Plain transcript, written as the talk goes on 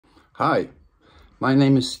Hi, my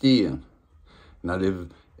name is Stian and I live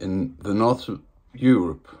in the north of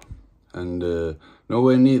Europe and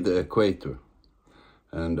nowhere near the equator.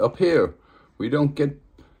 And up here we don't get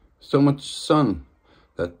so much sun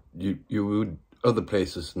that you would other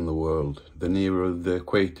places in the world. The nearer the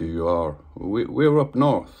equator you are. We're up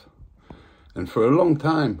north, and for a long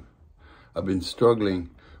time I've been struggling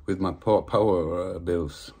with my power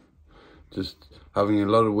bills. Just having a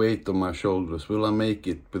lot of weight on my shoulders. Will I make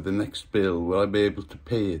it with the next bill? Will I be able to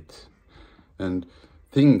pay it? And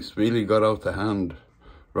things really got out of hand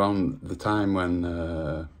around the time when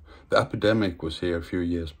the epidemic was here a few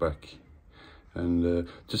years back. And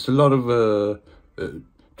just a lot of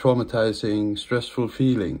traumatizing, stressful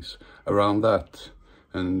feelings around that.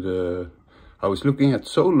 And I was looking at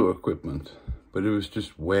solar equipment, but it was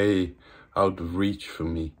just way out of reach for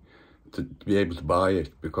me to be able to buy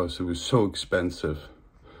it because it was so expensive.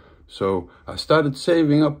 So I started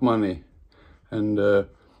saving up money, and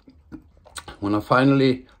when I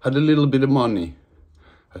finally had a little bit of money,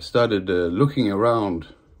 I started looking around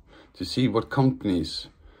to see what companies,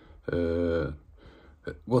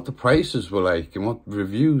 what the prices were like and what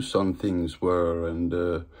reviews on things were. And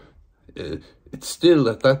it's still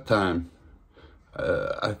at that time,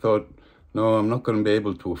 I thought, no, I'm not going to be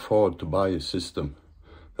able to afford to buy a system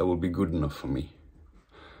that will be good enough for me.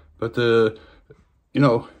 But you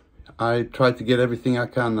know, I try to get everything I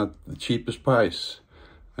can at the cheapest price,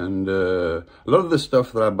 and a lot of the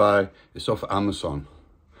stuff that I buy is off Amazon.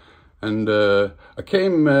 And I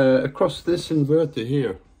came across this inverter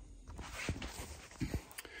here.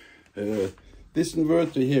 This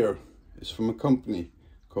inverter here is from a company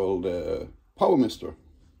called PowMr,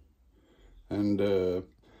 and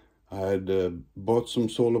I had bought some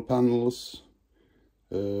solar panels.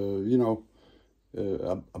 You know,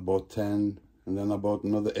 I bought 10, and then I bought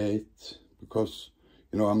another 8 because,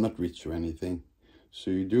 you know, I'm not rich or anything.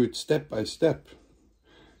 So you do it step by step.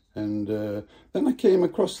 And then I came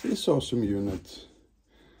across this awesome unit.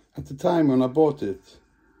 At the time when I bought it,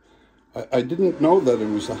 I didn't know that it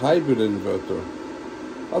was a hybrid inverter.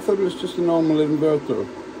 I thought it was just a normal inverter.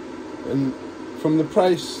 And from the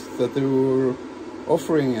price that they were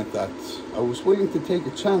offering at that, I was willing to take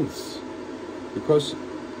a chance, because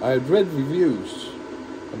I had read reviews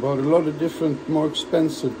about a lot of different more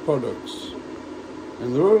expensive products,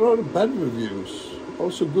 and there were a lot of bad reviews,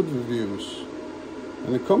 also good reviews,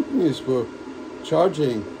 and the companies were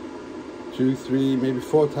charging 2, 3, maybe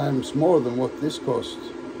 4 times more than what this cost.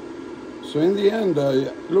 So in the end I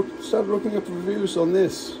started looking up reviews on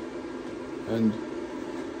this, and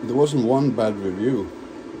there wasn't one bad review.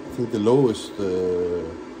 I think the lowest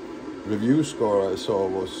review score I saw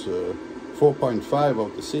was 4.5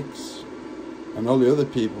 out of 6, and all the other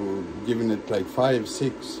people giving it like 5,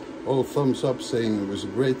 6, all thumbs up, saying it was a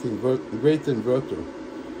great inverter.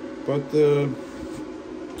 But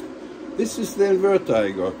this is the inverter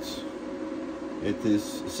I got. It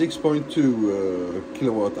is 6.2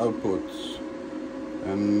 kilowatt output,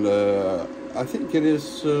 and I think it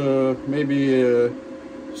is maybe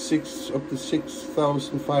 6 up to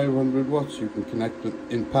 6,500 watts you can connect it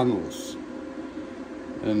in panels.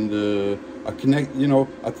 And I connect, you know,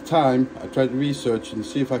 at the time I tried to research and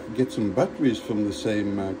see if I could get some batteries from the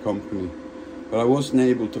same company, but I wasn't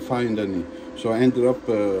able to find any. So I ended up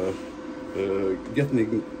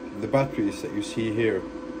getting the batteries that you see here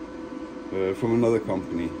from another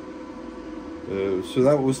company. So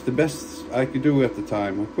that was the best I could do at the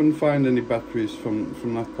time. I couldn't find any batteries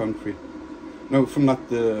from that country. No, from that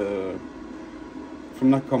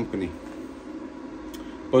company.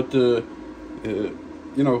 But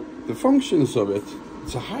you know, the functions of it,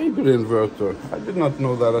 it's a hybrid inverter. I did not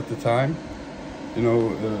know that at the time. You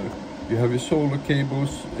know, you have your solar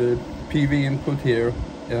cables, PV input here.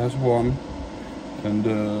 It has one, and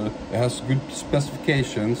it has good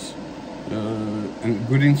specifications and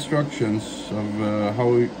good instructions of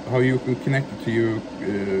how you can connect it to your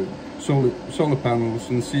solar panels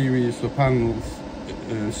in series or panels,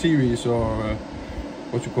 series or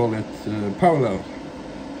what you call it, parallel.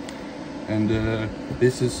 And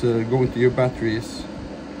this is going to your batteries,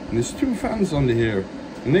 and there's 2 fans under here,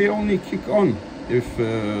 and they only kick on if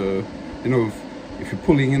you know, if you're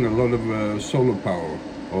pulling in a lot of solar power,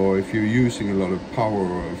 or if you're using a lot of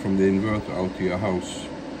power from the inverter out to your house.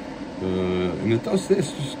 And it does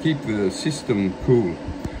this just to keep the system cool,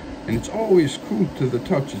 and it's always cool to the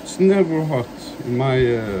touch. It's never hot in my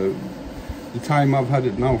the time I've had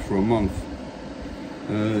it now for a month.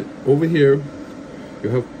 Over here you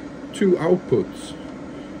have 2 outputs.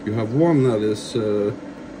 You have one that is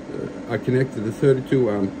I connected the 32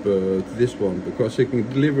 amp to this one because it can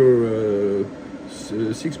deliver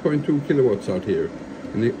 6.2 kilowatts out here,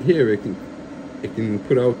 and here it can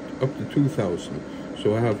put out up to 2,000.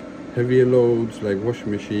 So I have heavier loads like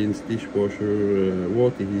washing machines, dishwasher,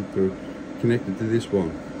 water heater connected to this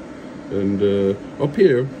one. And up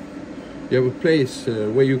here you have a place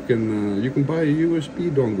where you can buy a USB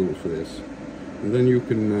dongle for this, and then you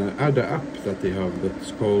can add an app that they have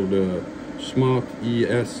that's called Smart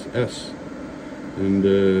ESS, and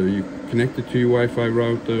you connect it to your Wi-Fi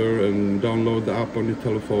router and download the app on your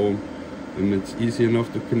telephone, and it's easy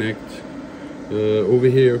enough to connect. Over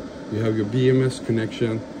here you have your BMS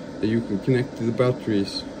connection that you can connect to the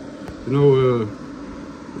batteries. You know,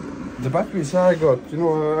 the batteries I got, you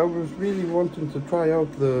know, I was really wanting to try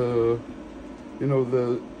out the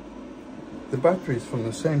batteries from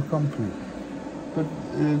the same company, but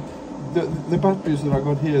the batteries that I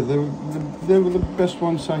got here, they were the best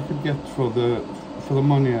ones I could get for the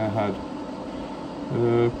money I had.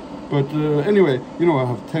 But anyway, you know, I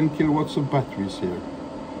have 10 kilowatts of batteries here,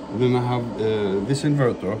 and then I have this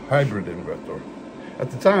inverter, hybrid inverter. At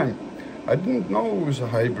the time, I didn't know it was a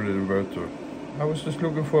hybrid inverter. I was just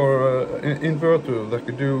looking for an inverter that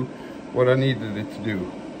could do what I needed it to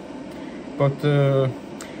do. But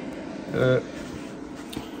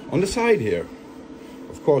on the side here,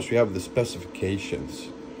 of course, we have the specifications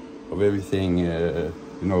of everything, you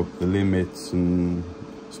know, the limits and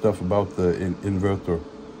stuff about the inverter.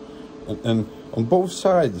 And on both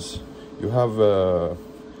sides, you have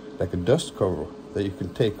like a dust cover that you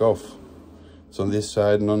can take off. It's on this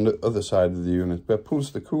side and on the other side of the unit, but it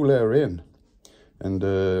pulls the cool air in. And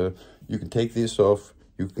you can take this off,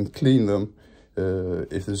 you can clean them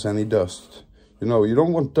if there's any dust. You know, you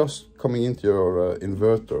don't want dust coming into your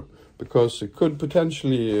inverter, because it could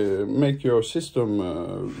potentially make your system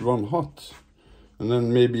run hot, and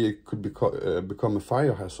then maybe it could become a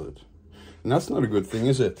fire hazard. And that's not a good thing,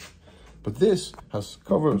 is it? But this has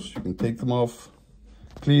covers, you can take them off,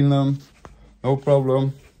 clean them, no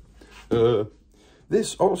problem.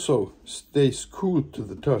 This also stays cool to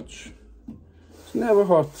the touch. It's never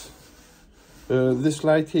hot. This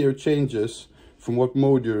light here changes from what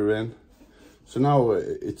mode you're in. So now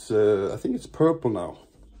it's, I think it's purple now.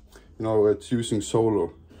 You know, it's using solar.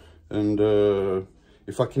 And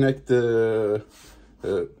if I connect under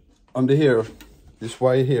here, this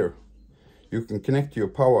wire here, you can connect to your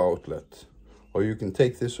power outlet, or you can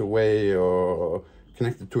take this away or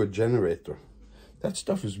connect it to a generator. That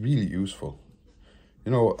stuff is really useful.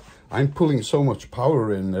 You know, I'm pulling so much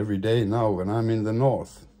power in every day now when I'm in the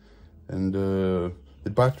north, and the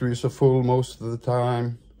batteries are full most of the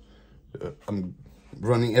time. I'm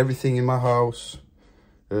running everything in my house.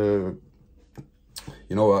 You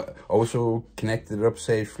know, I also connected it up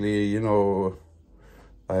safely. You know,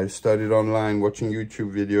 I studied online, watching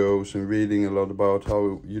YouTube videos and reading a lot about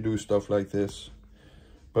how you do stuff like this.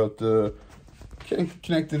 But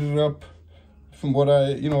connected it up. From what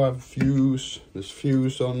I have a fuse. There's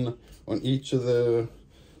fuse on each of the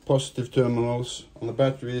positive terminals on the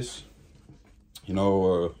batteries. You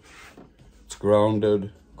know, it's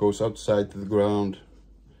grounded, goes outside to the ground.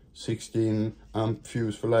 16 amp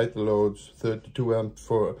fuse for lighter loads, 32 amp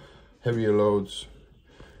for heavier loads.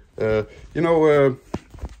 You know,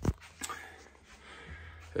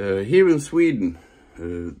 here in Sweden,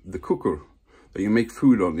 the cooker that you make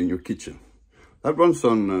food on in your kitchen, that runs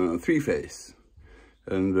on 3-phase.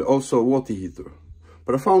 And also a water heater.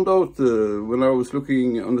 But I found out when I was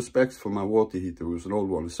looking on the specs for my water heater, it was an old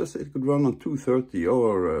one, it says it could run on 230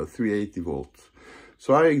 or 380 volts.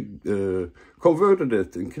 So I converted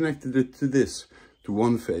it and connected it to this, to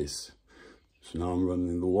 1-phase. So now I'm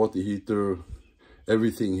running the water heater,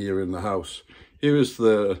 everything here in the house. Here is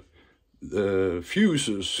the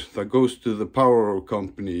fuses that goes to the power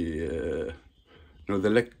company, you know, the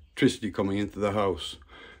electricity coming into the house.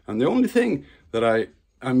 And the only thing that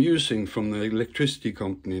I'm using from the electricity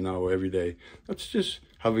company now every day, that's just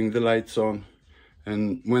having the lights on,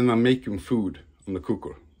 and when I'm making food on the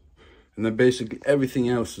cooker. And then basically everything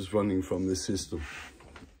else is running from this system.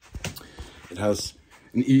 It has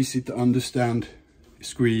an easy to understand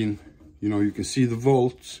screen. You know, you can see the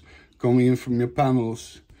volts coming in from your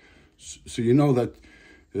panels. So you know that,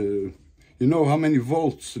 you know how many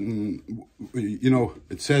volts, and you know,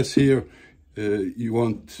 it says here, you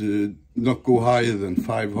want to not go higher than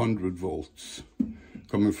 500 volts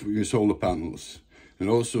coming from your solar panels, and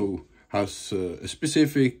also has a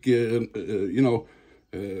specific, you know,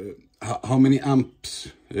 how many amps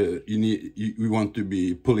you want to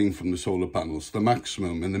be pulling from the solar panels, the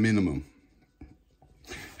maximum and the minimum.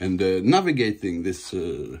 And navigating this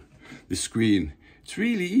this screen, it's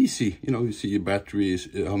really easy. You know, you see your batteries,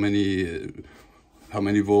 how many how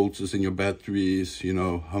many volts is in your batteries, you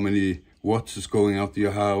know, how many watts is going out to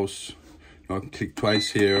your house. You know, I can click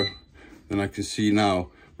twice here, then I can see now,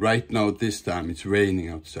 right now at this time, it's raining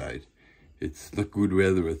outside. It's not good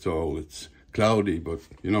weather at all. It's cloudy, but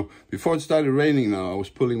you know, before it started raining now, I was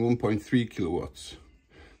pulling 1.3 kilowatts.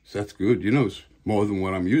 So that's good, you know, it's more than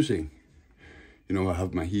what I'm using. You know, I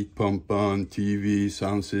have my heat pump on, TV,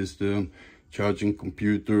 sound system, charging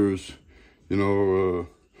computers, you know,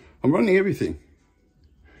 I'm running everything.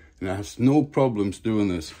 And I have no problems doing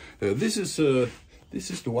this. This is the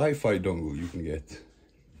Wi-Fi dongle you can get.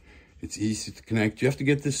 It's easy to connect. You have to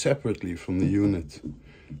get this separately from the unit.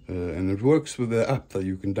 And it works with the app that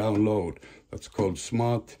you can download. That's called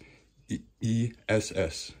Smart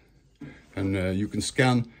ESS. And you can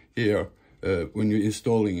scan here when you're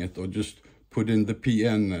installing it, or just put in the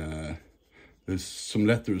PN. There's some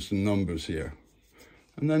letters and numbers here.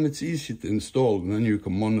 And then it's easy to install, and then you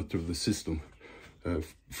can monitor the system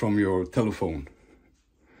from your telephone.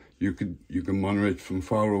 You can monitor it from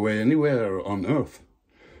far away, anywhere on Earth,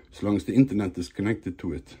 as long as the internet is connected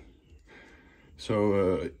to it.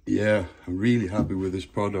 So yeah, I'm really happy with this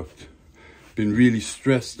product. Been really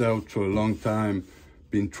stressed out for a long time,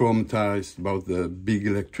 been traumatized about the big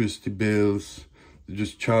electricity bills,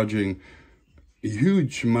 just charging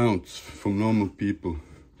huge amounts from normal people.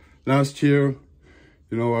 Last year,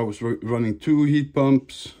 you know, I was running 2 heat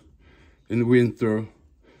pumps in the winter.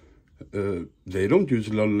 They don't use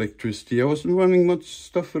a lot of electricity. I wasn't running much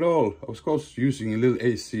stuff at all. I was of course using a little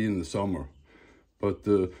AC in the summer. But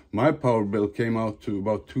my power bill came out to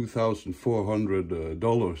about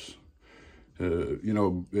 $2,400, you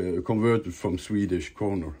know, converted from Swedish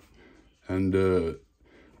kronor. And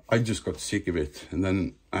I just got sick of it. And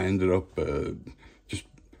then I ended up just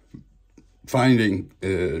finding,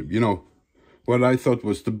 you know, what I thought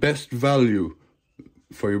was the best value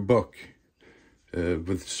for your buck,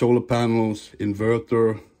 with solar panels,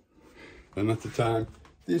 inverter, and at the time,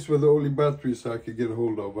 these were the only batteries I could get a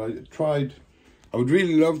hold of. I would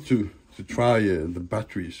really love to try the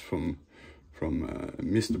batteries from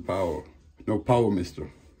Mr.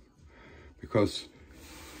 PowMr, because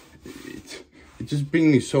it just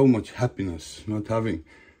brings me so much happiness, not having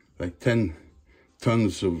like 10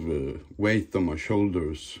 tons of weight on my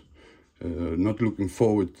shoulders, not looking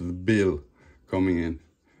forward to the bill coming in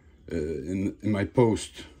my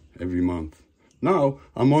post every month. Now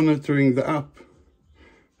I'm monitoring the app,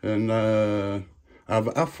 and I have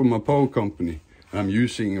an app from my power company. I'm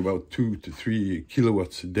using about 2 to 3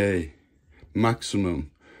 kilowatts a day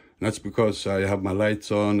maximum. And that's because I have my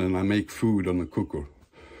lights on and I make food on the cooker.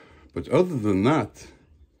 But other than that,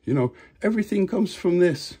 you know, everything comes from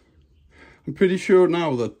this. I'm pretty sure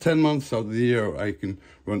now that 10 months out of the year I can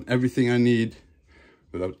run everything I need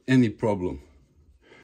without any problem.